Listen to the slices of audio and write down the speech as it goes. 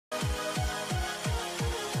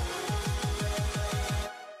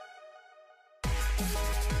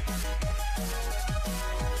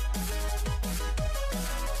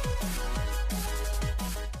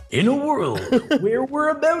In a world where we're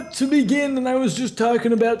about to begin, and I was just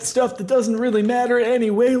talking about stuff that doesn't really matter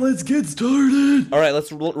anyway, let's get started. All right,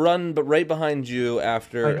 let's run, but right behind you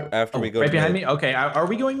after we go right to behind mid. me. Okay, are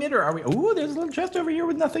we going mid or are we? Ooh, there's a little chest over here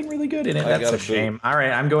with nothing really good in it. I That's got a a boot. shame. All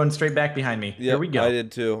right, I'm going straight back behind me. Here we Yep, I go.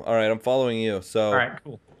 did too. All right, I'm following you. All So right,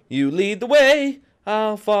 cool. you lead the way,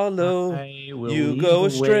 I'll follow. I will You lead go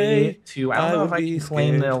the way astray, to. I don't I know if would I be can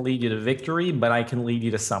claim that scared. I'll lead you to victory, but I can lead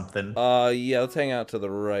you to something. Yeah, let's hang out to the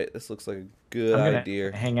right. This looks like a good I'm gonna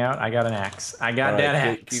idea. hang out. I got an axe. I All got right,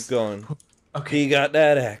 that keep axe. going. Okay. He got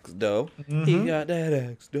that axe, though. He Mm-hmm. got that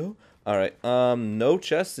axe, though. All right, no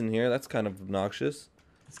chests in here. That's kind of obnoxious.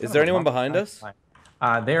 It's Is kind there of a anyone behind us?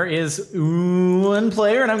 There is one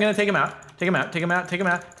player, and I'm gonna take him out. Take him out. Take him out. Take him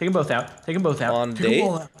out. Take them both out. Take them both out. On Take them date?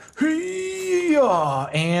 all out. Hey-ya!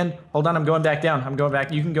 And hold on, I'm going back down. I'm going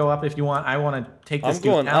back. You can go up if you want. I want to take this I'm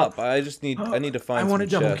dude going out. up. I need to I find want some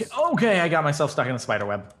to double. chests. Okay, I got myself stuck in a spider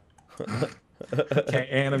web. Okay,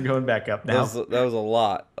 and I'm going back up now. That was a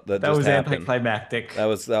lot that That just was happened. anticlimactic. That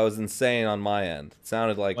was insane on my end. It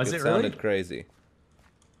sounded like Was it it sounded really? crazy.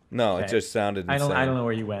 No, it Okay. just sounded insane. I don't know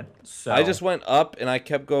where you went. So I just went up and I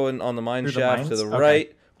kept going on the mine Through the shaft to mines? the Okay.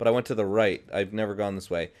 right, but I went to the right. I've never gone this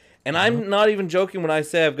way. And I'm not even joking when I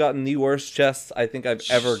say I've gotten the worst chests I think I've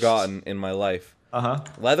ever gotten in my life. Uh-huh.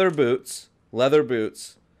 Leather boots,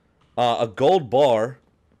 a gold bar,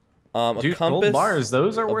 a Dude, compass, gold bars,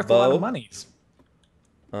 those are a worth a lot bow. of monies.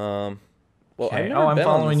 Well, I've Okay. never Oh, I'm been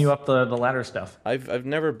on following this. you up the ladder stuff. I've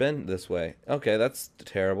never been this way. Okay, that's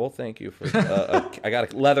terrible. Thank you for. I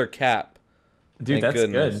got a leather cap. Dude, Thank that's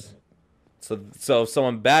goodness. good. So if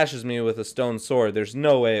someone bashes me with a stone sword, there's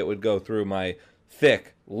no way it would go through my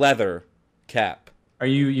thick leather cap.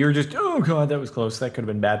 You're just, oh god, that was close. That could have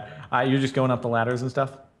been bad. You're just going up the ladders and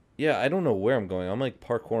stuff? Yeah, I don't know where I'm going. I'm like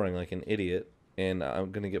parkouring like an idiot, and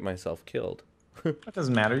I'm gonna get myself killed. That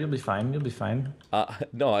doesn't matter. You'll be fine. You'll be fine.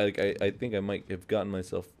 No, I think I might have gotten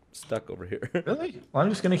myself stuck over here. Really? Well, I'm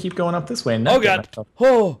just going to keep going up this way. And Oh not get god! myself-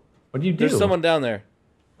 Oh, What do you do? there's someone down there.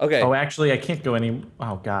 Okay. Oh, actually, I can't go any...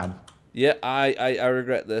 Oh, god. Yeah, I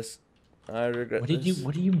regret this. I regret this.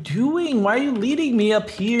 What are you doing? Why are you leading me up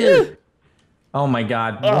here? Oh, my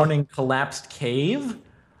god. Warning, collapsed cave?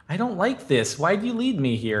 I don't like this. Why do you lead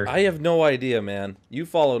me here? I have no idea, man. You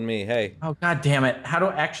followed me. Hey. Oh, god damn it. How do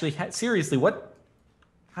I actually... seriously, what?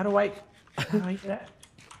 How do I get that?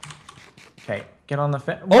 Okay, get on the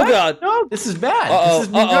fence. Oh god! No, this is bad. Uh-oh, This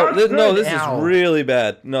is not good. No, this Ow. is really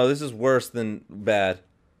bad. No, this is worse than bad.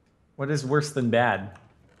 What is worse than bad?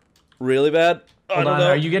 Really bad? I Hold don't on, know.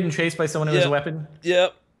 are you getting chased by someone who has a Yep. weapon?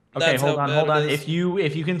 Yep. Okay, That's hold how on, bad hold on. it is.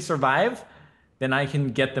 If you can survive, then I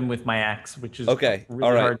can get them with my axe, which is Okay, a really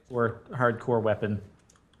all right. hardcore weapon.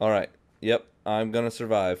 All right. Yep. I'm gonna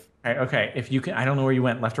survive. All right, okay, if you can, I don't know where you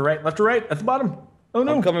went. Left or right? Left or right? At the bottom. Oh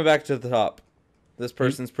no. I'm coming back to the top. This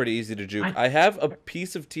person's pretty easy to juke. I- I have a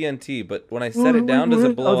piece of TNT, but when I set it down, does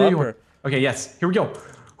it blow there up? you are. Or... Okay, yes. Here we go.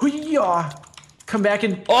 Hoo-yah! Come back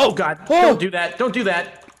and. Oh, God! oh. Don't do that! Don't do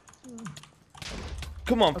that!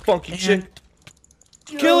 Come on, funky and- chick.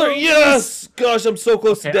 Kill her! Yes! Gosh, I'm so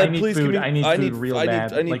close to Okay, dead. I need Please food. give me. I need food real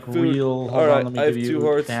bad. I need Like, food. real- hold All on, right, let me I have give 2 you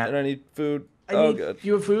hearts that. and I need food. I Oh need, god. Do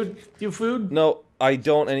you have food? Do you have food? No, I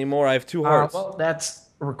don't anymore. I have 2 hearts. Well, that's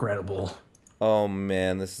regrettable. Oh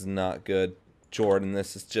man, this is not good, Jordan.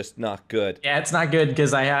 This is just not good. Yeah, it's not good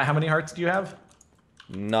because how many hearts do you have?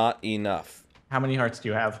 Not enough. How many hearts do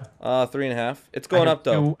you have? 3.5. It's going up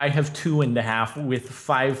though. I have 2.5 with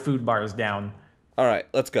 5 food bars down. All right,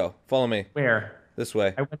 let's go. Follow me. Where? This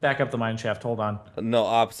way. I went back up the mine shaft. Hold on. No,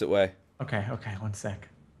 opposite way. Okay, one sec.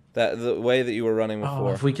 The way that you were running Oh,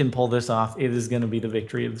 before. if we can pull this off, it is going to be the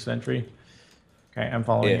victory of the century. Okay, I'm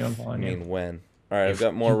following you. I'm If, I following you. mean when. All right, I've If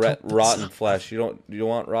got more you put this rotten up. flesh. You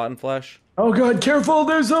want rotten flesh? Oh god, careful!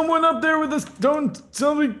 There's someone up there with a stone.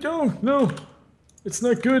 Something. Oh no, it's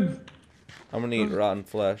not good. I'm gonna eat rotten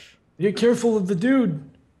flesh. Be careful of the dude.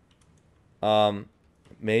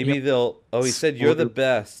 Maybe Yep. they'll. Oh, he said you're the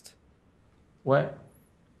best. What?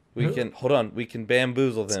 We can hold on. We can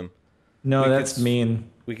bamboozle him. No, We could that's mean.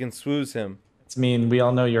 We can swooze him. It's mean. We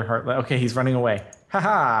all know your heart. Okay, he's running away.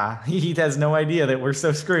 Haha! He has no idea that we're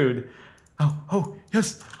so screwed. Oh,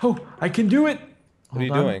 yes. Oh, I can do it. What are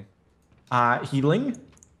you doing? Healing?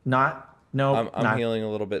 Not. No. I'm not. healing a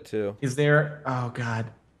little bit too. Is there? Oh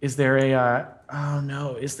god. Is there a? Oh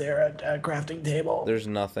no. Is there a crafting table? There's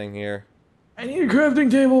nothing here. I need a crafting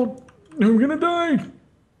table. I'm gonna die.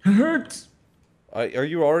 It hurts. Are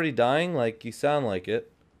you already dying? Like you sound like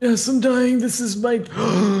it. Yes, I'm dying. This is my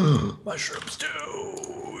mushroom stew.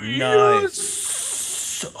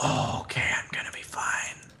 Nice. Yes. Oh, okay, I'm gonna be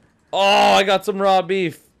fine. Oh, I got some raw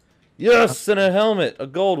beef. Yes, and a helmet, a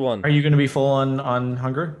gold one. Are you going to be full on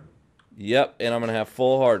hunger? Yep, and I'm gonna have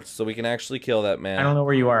full hearts, so we can actually kill that man. I don't know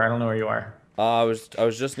where you are. I don't know where you are. I was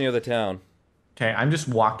just near the town. Okay, I'm just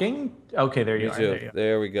walking. Okay, there you Me are. too. There you are.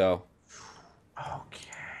 There we go. Okay.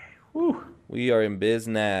 Whew. We are in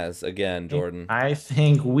business again, Jordan. I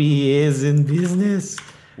think we is in business.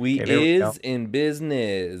 We Okay, is in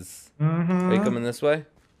business. Are you coming this way?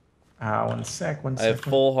 One sec. I have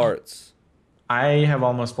full hearts. I have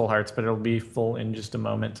almost full hearts, but it'll be full in just a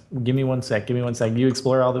moment. Give me one sec. Give me one sec. You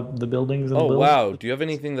explore all the buildings. And Oh the wow! Do you have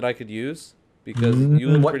anything that I could use? Because you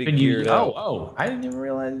look pretty geared out. Oh! I didn't even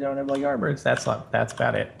realize you don't have like arbors. That's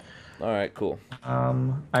about it. All right, cool. I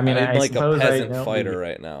mean, I'm like a suppose peasant fighter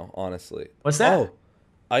right now, honestly. What's that? Oh,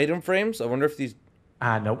 item frames. I wonder if these.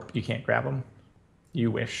 Nope. You can't grab them. You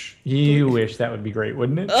wish. You wish. That would be great,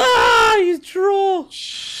 wouldn't it? Ah, you troll!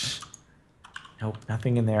 Shh. Nope.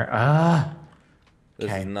 Nothing in there. Ah.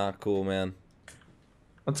 This is not cool, man.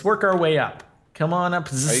 Let's work our way up. Come on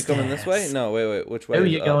up. Are you coming this way? No, wait. Which way? Oh,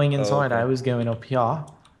 you're going inside. Oh, okay. I was going up here.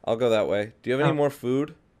 I'll go that way. Do you have any more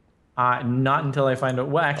food? Not until I find out.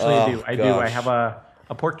 Well, actually, I do. I do. I have a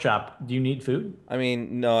pork chop. Do you need food? I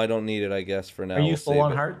mean, no, I don't need it, I guess, for now. Are you full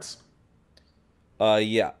on hearts?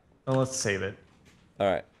 Yeah. Well, let's save it.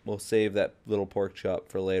 All right. We'll save that little pork chop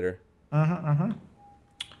for later.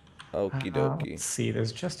 Okie dokie. Let's see.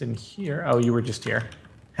 There's just in here. Oh, you were just here.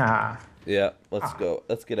 Ha. Yeah, let's go.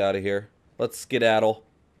 Let's get out of here. Let's skedaddle.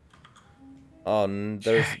 Oh,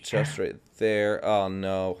 there's a chest right there. Oh,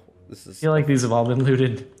 no. This is... I feel like these have all been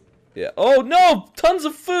looted. Yeah. Oh, no! Tons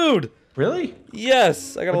of food! Really?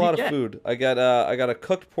 Yes! I got a lot of get? food. I got a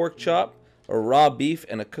cooked pork chop, a raw beef,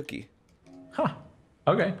 and a cookie. Huh.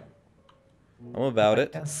 Okay. I'm about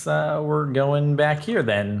it. Guess we're going back here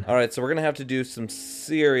then. All right, so we're gonna have to do some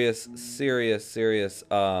serious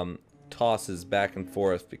tosses back and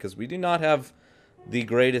forth because we do not have the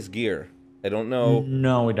greatest gear. I don't know.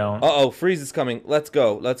 No, we don't. Uh-oh, freeze is coming. Let's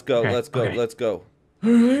go. Let's go. Okay, Let's go. okay. Let's go.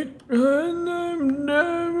 All right.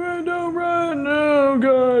 Don't run. Oh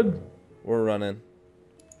God. We're running.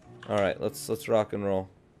 All right, let's rock and roll.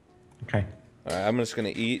 Okay. All right, I'm just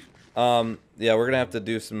gonna eat. Yeah, we're gonna have to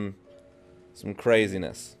do some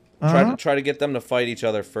craziness. Try to get them to fight each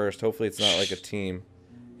other first. Hopefully, it's not like a team.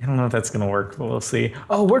 I don't know if that's gonna work, but we'll see.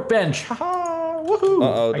 Oh, workbench! Haha! Woohoo!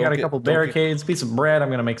 Uh-oh, I got a couple barricades, piece of bread. I'm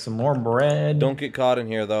gonna make some more bread. Don't get caught in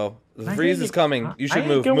here, though. The freeze is coming. You should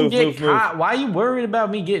move. Move. Move. Why are you worried about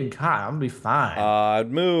me getting caught? I'm gonna be fine.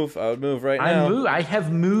 I'd move. I would move right now. I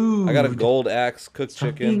have moved. I got a gold axe, cooked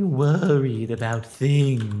chicken. Being worried about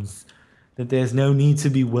things that there's no need to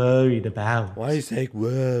be worried about. Why you say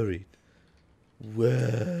worried?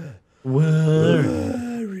 Worried.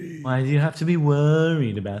 Why do you have to be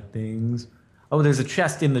worried about things? Oh, there's a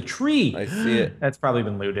chest in the tree. I see it. That's probably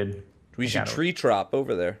been looted. We should tree trap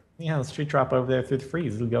over there. Yeah, let's tree trap over there through the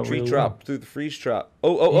freeze. It'll go Tree really trap well. through the freeze trap.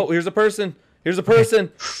 Oh, here's a person. Here's a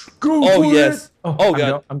person. Go Oh, for yes. it. Oh,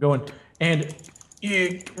 God. I'm going. And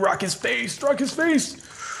rock his face. Rock his face.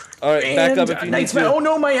 All right, back up if you need to. Oh,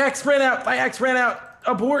 no, my axe ran out. My axe ran out.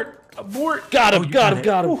 Abort. Got him, got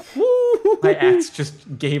him. My axe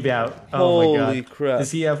just gave out. Oh, my God. Holy crap.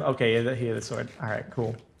 Does he have... Okay, he had a sword. All right,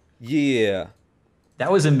 cool. Yeah.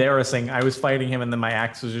 That was embarrassing. I was fighting him, and then my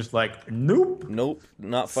axe was just like, nope. Nope,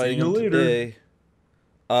 not fighting you him later. today.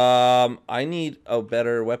 I need a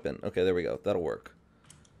better weapon. Okay, there we go. That'll work.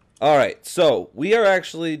 All right, so we are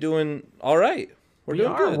actually doing all right. We're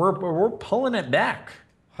doing good. We're pulling it back.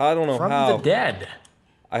 I don't know from how. the dead.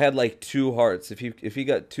 I had like 2 hearts. If he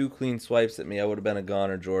got 2 clean swipes at me, I would have been a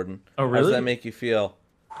goner, Jordan. Oh, really? How does that make you feel?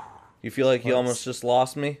 You feel like you almost just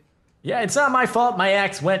lost me? Yeah, it's not my fault my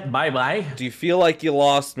axe went bye-bye. Do you feel like you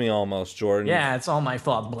lost me almost, Jordan? Yeah, it's all my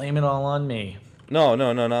fault. Blame it all on me. No,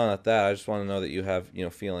 not that. I just want to know that you have,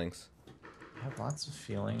 feelings. I have lots of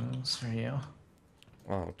feelings for you.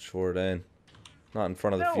 Oh, Jordan. Not in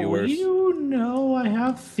front of the viewers. You know I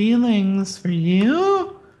have feelings for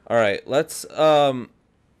you. All right, let's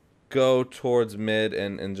go towards mid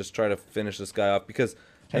and just try to finish this guy off because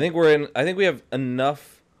I think we have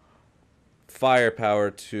enough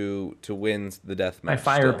firepower to win the deathmatch. By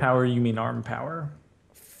firepower, you mean arm power?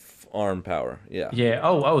 Arm power, yeah. Yeah.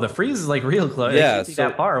 Oh, the freeze is like real close. Yeah. So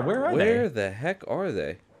that far. Where are they? Where the heck are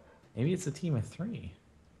they? Maybe it's a team of 3.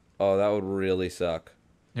 Oh, that would really suck.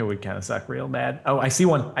 It would kind of suck real bad. Oh, I see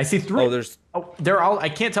one. I see 3. Oh, there's. Oh, they're all. I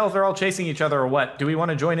can't tell if they're all chasing each other or what. Do we want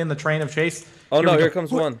to join in the train of chase? Oh no! Here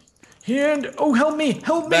comes one. And oh, help me!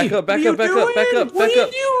 Help me! Back up! Back up! Back up! Back up! What Back are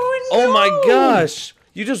up! you doing? Oh my gosh!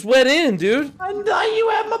 You just went in, dude. I thought you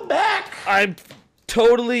had my back. I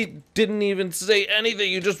totally didn't even say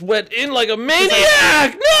anything. You just went in like a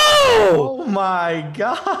maniac. No! Oh my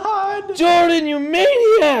God! Jordan, you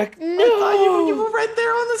maniac! No! I thought you were right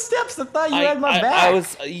there on the steps. I thought you had my back. I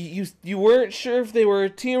was you weren't sure if they were a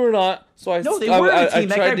team or not, so I No, they were a team.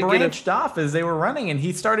 That guy to branched off as they were running, and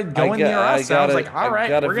he started going near us. I was like, all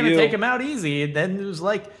right, we're gonna take him out easy. And then it was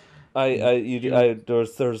like, we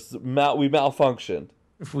malfunctioned.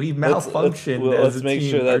 We malfunctioned. Let's make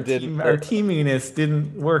sure that our teaminess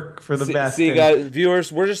didn't work for the best. See, guys,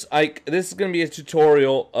 viewers, we're just this is gonna be a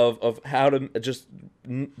tutorial of how to just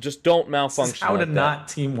don't malfunction. How to not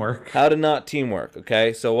teamwork. How to not teamwork.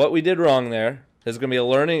 Okay, so what we did wrong there is gonna be a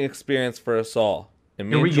learning experience for us all. And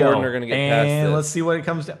me and Jordan are gonna get past this. And let's see what it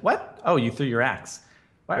comes to. What? Oh, you threw your axe.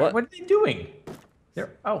 What are they doing?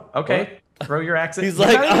 Oh, okay. What? Throw your axe. He's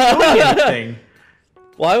like, not doing anything.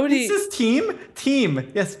 Why would he? This is team.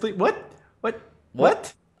 Team. Yes, please. What?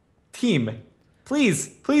 Team. Please,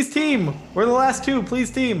 team. We're the last two.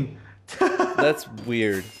 Please, team. That's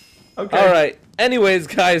weird. Okay. All right. Anyways,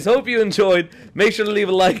 guys, hope you enjoyed. Make sure to leave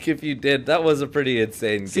a like if you did. That was a pretty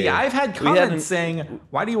insane game. See, I've had comments saying,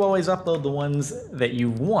 "Why do you always upload the ones that you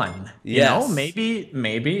won?" You know,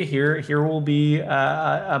 maybe here will be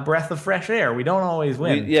a breath of fresh air. We don't always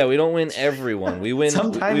win. We don't win everyone. We win.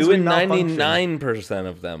 Sometimes we win 99%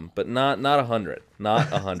 of them, but not 100.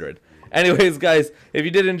 Not 100. Anyways, guys, if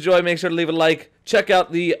you did enjoy, make sure to leave a like. Check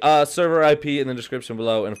out the server IP in the description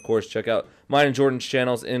below. And, of course, check out mine and Jordan's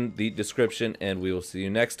channels in the description. And we will see you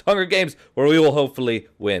next Hunger Games, where we will hopefully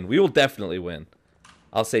win. We will definitely win.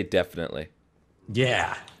 I'll say definitely.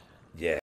 Yeah.